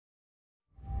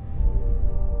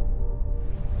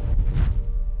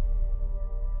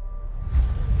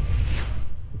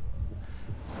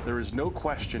there is no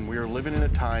question we are living in a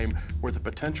time where the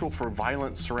potential for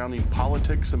violence surrounding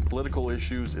politics and political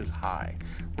issues is high.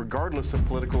 Regardless of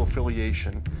political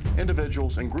affiliation,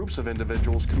 individuals and groups of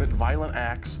individuals commit violent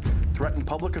acts, threaten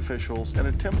public officials, and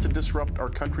attempt to disrupt our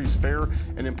country's fair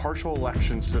and impartial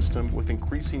election system with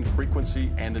increasing frequency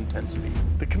and intensity.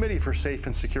 The Committee for Safe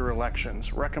and Secure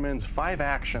Elections recommends 5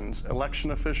 actions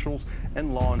election officials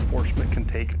and law enforcement can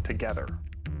take together.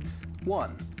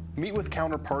 1. Meet with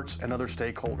counterparts and other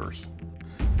stakeholders.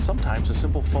 Sometimes a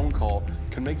simple phone call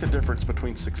can make the difference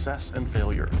between success and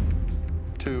failure.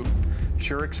 2.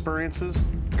 Share experiences,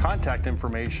 contact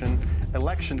information,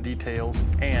 election details,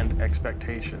 and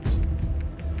expectations.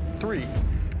 3.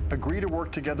 Agree to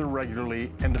work together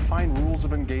regularly and define rules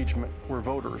of engagement where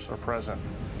voters are present.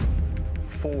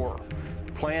 4.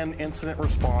 Plan incident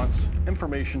response,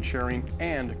 information sharing,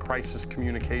 and crisis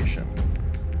communication.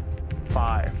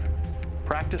 5.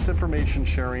 Practice information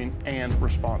sharing and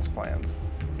response plans.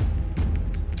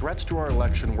 Threats to our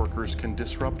election workers can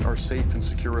disrupt our safe and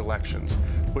secure elections,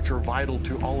 which are vital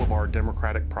to all of our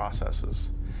democratic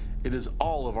processes. It is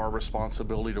all of our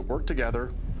responsibility to work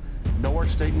together, know our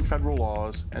state and federal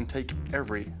laws, and take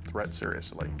every threat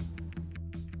seriously.